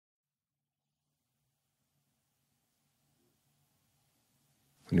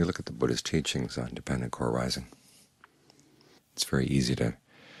When you look at the Buddha's teachings on dependent core arising, it's very easy to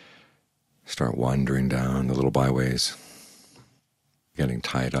start wandering down the little byways, getting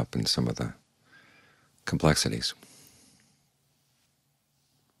tied up in some of the complexities,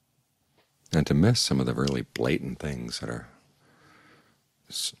 and to miss some of the really blatant things that are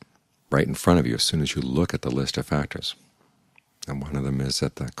right in front of you as soon as you look at the list of factors. And one of them is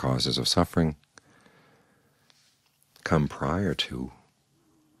that the causes of suffering come prior to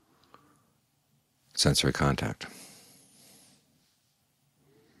sensory contact.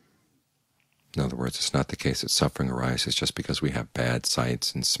 In other words, it's not the case that suffering arises just because we have bad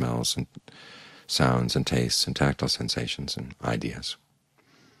sights and smells and sounds and tastes and tactile sensations and ideas.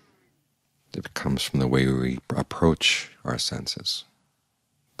 It comes from the way we approach our senses,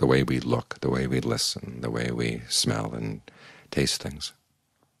 the way we look, the way we listen, the way we smell and taste things,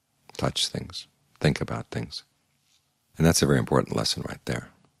 touch things, think about things. And that's a very important lesson right there,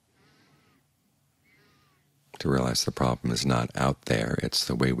 to realize the problem is not out there, it's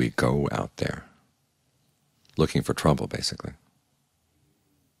the way we go out there, looking for trouble, basically.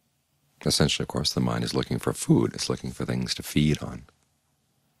 Essentially, of course, the mind is looking for food, it's looking for things to feed on.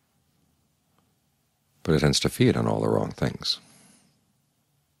 But it tends to feed on all the wrong things.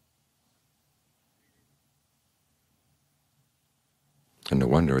 And no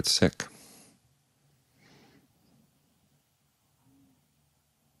wonder it's sick.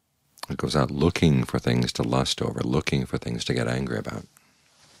 It goes out looking for things to lust over, looking for things to get angry about,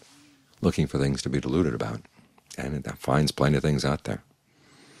 looking for things to be deluded about, and it finds plenty of things out there.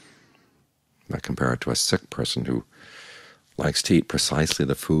 I compare it to a sick person who likes to eat precisely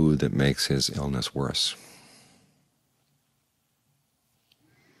the food that makes his illness worse.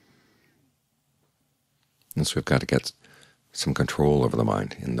 And so we've got to get some control over the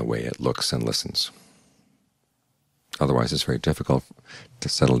mind in the way it looks and listens. Otherwise it's very difficult to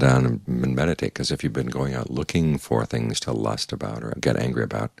settle down and meditate, because if you've been going out looking for things to lust about or get angry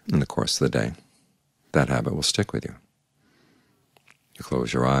about in the course of the day, that habit will stick with you. You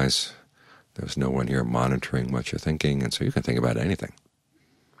close your eyes, there's no one here monitoring what you're thinking, and so you can think about anything.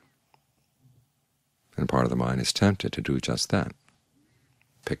 And part of the mind is tempted to do just that,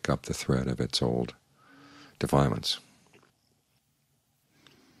 pick up the thread of its old defilements.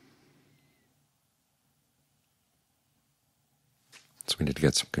 So we need to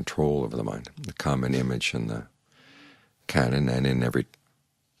get some control over the mind. The common image in the canon and in every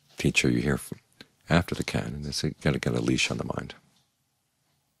teacher you hear from after the canon is you've got to get a leash on the mind.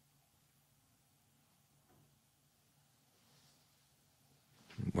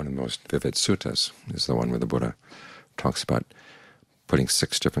 One of the most vivid suttas is the one where the Buddha talks about putting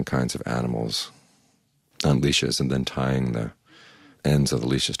 6 different kinds of animals on leashes and then tying the ends of the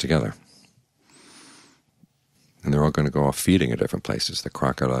leashes together. And they're all going to go off feeding at different places. The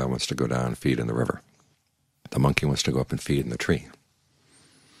crocodile wants to go down and feed in the river. The monkey wants to go up and feed in the tree.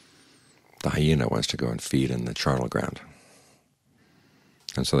 The hyena wants to go and feed in the charnel ground.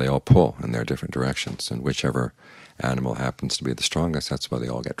 And so they all pull in their different directions, and whichever animal happens to be the strongest, that's where they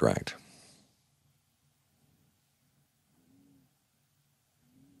all get dragged.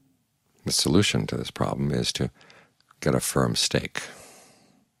 The solution to this problem is to get a firm stake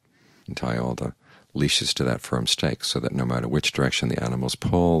and tie all the leashes to that firm stake so that no matter which direction the animals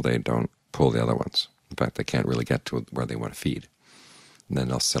pull, they don't pull the other ones. In fact, they can't really get to where they want to feed. And then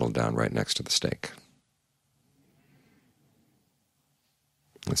they'll settle down right next to the stake.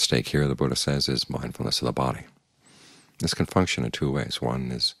 The stake here, the Buddha says, is mindfulness of the body. This can function in 2 ways.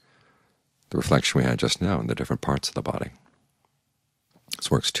 One is the reflection we had just now in the different parts of the body.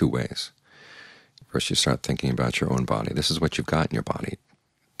 This works 2 ways. First, you start thinking about your own body. This is what you've got in your body.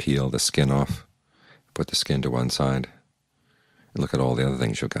 Peel the skin off, put the skin to one side, and look at all the other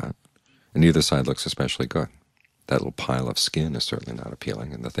things you've got. And neither side looks especially good. That little pile of skin is certainly not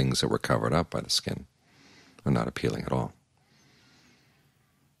appealing, and the things that were covered up by the skin are not appealing at all.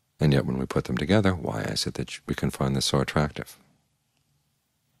 And yet when we put them together, why is it that we can find this so attractive?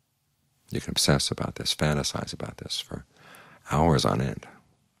 You can obsess about this, fantasize about this for hours on end.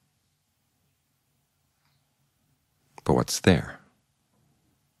 But what's there?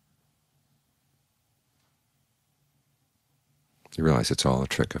 You realize it's all a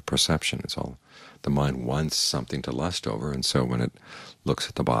trick of perception. It's all the mind wants something to lust over, and so when it looks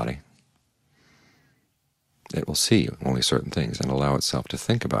at the body, it will see only certain things and allow itself to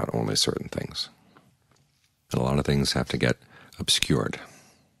think about only certain things. And a lot of things have to get obscured.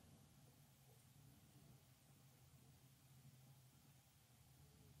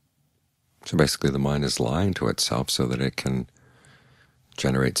 So basically the mind is lying to itself so that it can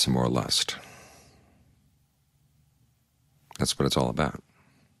generate some more lust. That's what it's all about.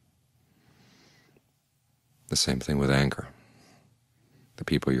 The same thing with anger. The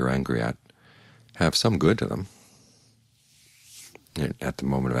people you're angry at have some good to them. At the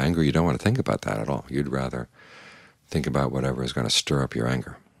moment of anger, you don't want to think about that at all. You'd rather think about whatever is going to stir up your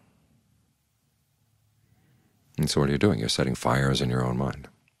anger. And so what are you doing? You're setting fires in your own mind.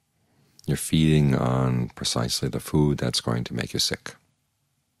 You're feeding on precisely the food that's going to make you sick,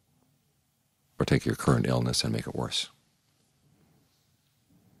 or take your current illness and make it worse.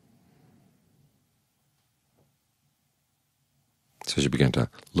 So as you begin to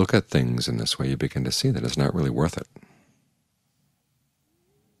look at things in this way, you begin to see that it's not really worth it.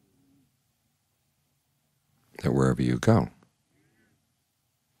 That wherever you go,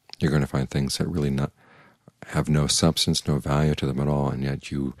 you're going to find things that really have no substance, no value to them at all, and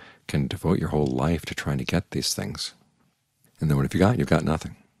yet you can devote your whole life to trying to get these things. And then what have you got? You've got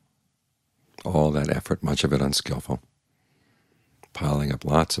nothing. All that effort, much of it unskillful, piling up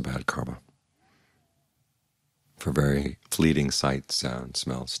lots of bad karma for very fleeting sights, sounds,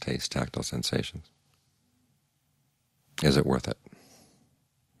 smells, tastes, tactile sensations. Is it worth it?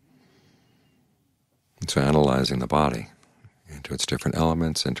 And so analyzing the body into its different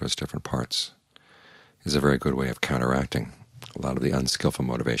elements, into its different parts, is a very good way of counteracting a lot of the unskillful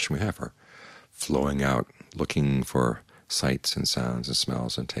motivation we have for flowing out, looking for sights and sounds and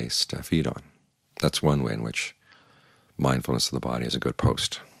smells and tastes to feed on. That's one way in which mindfulness of the body is a good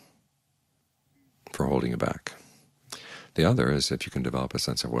post for holding you back. The other is if you can develop a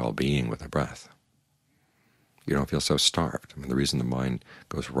sense of well-being with the breath. You don't feel so starved. I mean, the reason the mind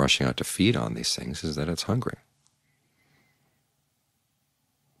goes rushing out to feed on these things is that it's hungry.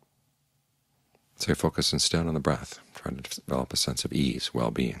 So you focus instead on the breath, trying to develop a sense of ease,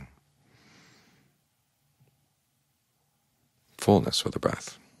 well-being, fullness with the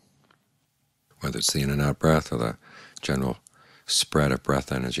breath. Whether it's the in and out breath or the general spread of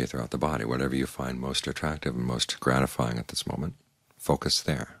breath energy throughout the body, whatever you find most attractive and most gratifying at this moment, focus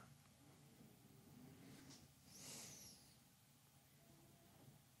there.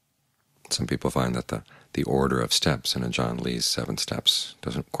 Some people find that the order of steps in a John Lee's 7 steps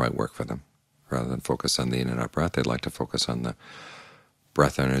doesn't quite work for them. Rather than focus on the in and out breath, they'd like to focus on the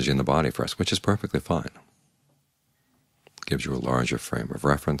breath energy in the body first, which is perfectly fine. It gives you a larger frame of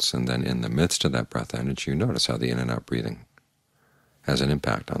reference, and then in the midst of that breath energy, you notice how the in and out breathing has an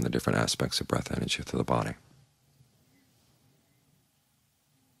impact on the different aspects of breath energy through the body.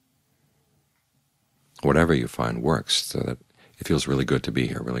 Whatever you find works, so that it feels really good to be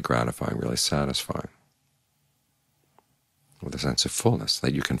here, really gratifying, really satisfying, with a sense of fullness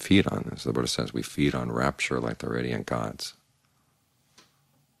that you can feed on. As the Buddha says, we feed on rapture like the radiant gods.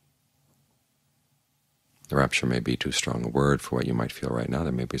 The rapture may be too strong a word for what you might feel right now.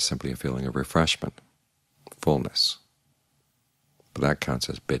 There may be simply a feeling of refreshment, fullness. But that counts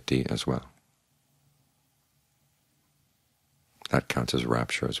as bitti as well. That counts as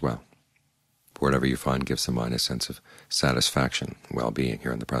rapture as well. Whatever you find gives the mind a sense of satisfaction, well-being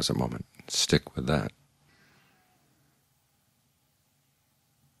here in the present moment. Stick with that.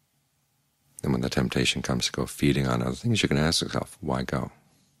 And when the temptation comes to go feeding on other things, you can ask yourself, why go?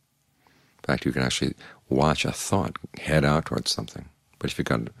 In fact, you can actually watch a thought head out towards something. But if you've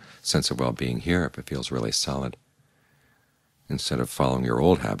got a sense of well-being here, if it feels really solid, instead of following your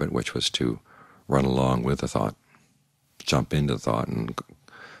old habit, which was to run along with the thought, jump into the thought and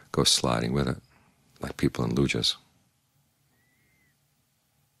go sliding with it, like people in luges.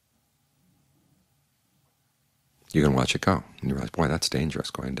 You can watch it go, and you realize, boy, that's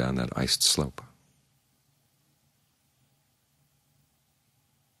dangerous, going down that iced slope.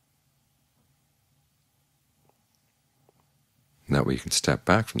 And that way you can step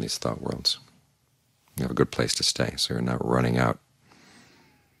back from these thought worlds. You have a good place to stay, so you're not running out,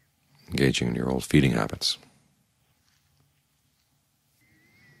 engaging in your old feeding habits,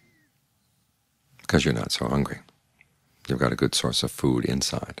 because you're not so hungry. You've got a good source of food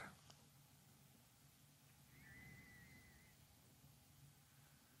inside.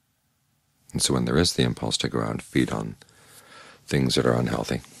 And so when there is the impulse to go out and feed on things that are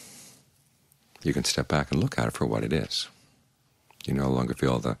unhealthy, you can step back and look at it for what it is. You no longer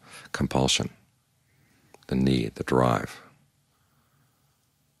feel the compulsion, the need, the drive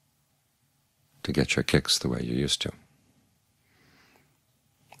to get your kicks the way you used to.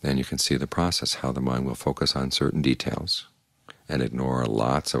 Then you can see the process, how the mind will focus on certain details and ignore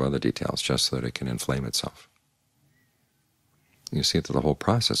lots of other details just so that it can inflame itself. You see that the whole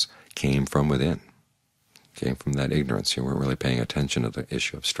process came from within, came from that ignorance. You weren't really paying attention to the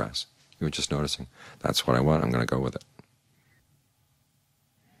issue of stress. You were just noticing, that's what I want, I'm going to go with it.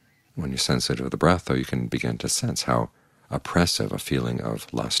 When you're sensitive to the breath, though, you can begin to sense how oppressive a feeling of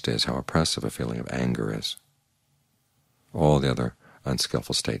lust is, how oppressive a feeling of anger is. all the other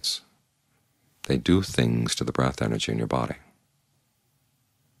unskillful states. They do things to the breath energy in your body.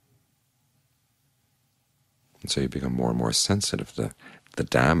 And so you become more and more sensitive to the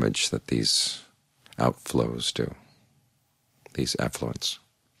damage that these outflows do, these effluents.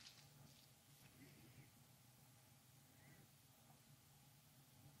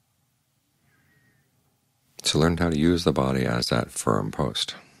 So learn how to use the body as that firm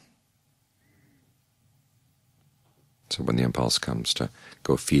post. So when the impulse comes to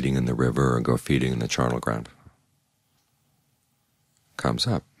go feeding in the river or go feeding in the charnel ground comes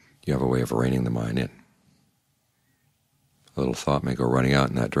up, you have a way of reining the mind in. A little thought may go running out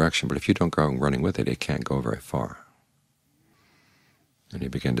in that direction, but if you don't go running with it, it can't go very far. And you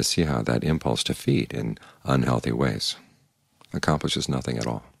begin to see how that impulse to feed in unhealthy ways accomplishes nothing at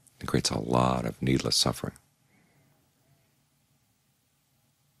all. It creates a lot of needless suffering.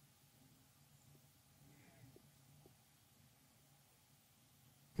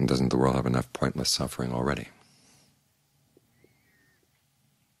 And doesn't the world have enough pointless suffering already?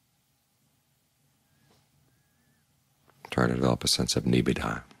 Try to develop a sense of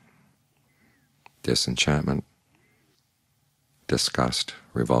nibbida, disenchantment, disgust,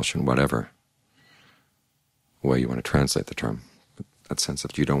 revulsion, whatever way you want to translate the term. But that sense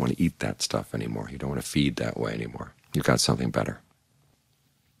that you don't want to eat that stuff anymore. You don't want to feed that way anymore. You've got something better.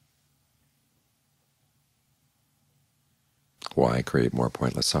 Why create more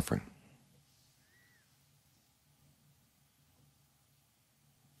pointless suffering?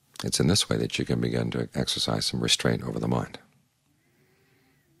 It's in this way that you can begin to exercise some restraint over the mind.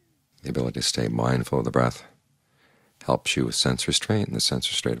 The ability to stay mindful of the breath helps you with sense restraint, and the sense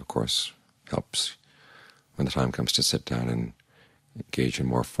restraint, of course, helps when the time comes to sit down and engage in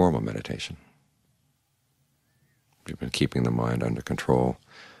more formal meditation. You've been keeping the mind under control,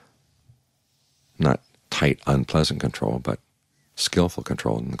 not tight, unpleasant control, but skillful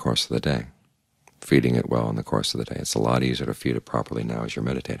control in the course of the day, feeding it well in the course of the day. It's a lot easier to feed it properly now as you're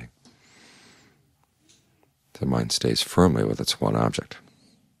meditating. The mind stays firmly with its one object.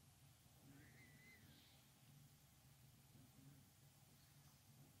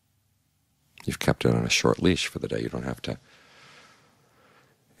 You've kept it on a short leash for the day. You don't have to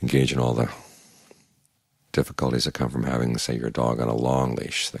engage in all the difficulties that come from having, say, your dog on a long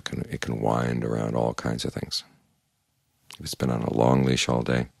leash. It can wind around all kinds of things. If it's been on a long leash all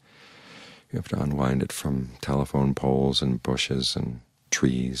day, you have to unwind it from telephone poles and bushes and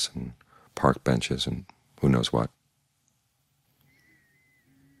trees and park benches and who knows what.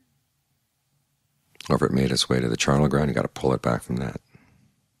 Or if it made its way to the charnel ground, you've got to pull it back from that.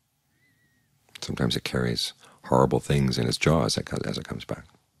 Sometimes it carries horrible things in its jaws as it comes back.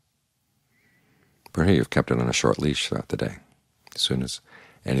 But here you've kept it on a short leash throughout the day. As soon as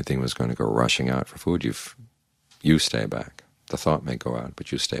anything was going to go rushing out for food, you stay back. The thought may go out,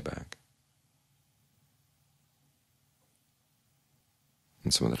 but you stay back.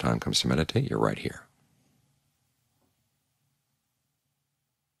 And so when the time comes to meditate, you're right here.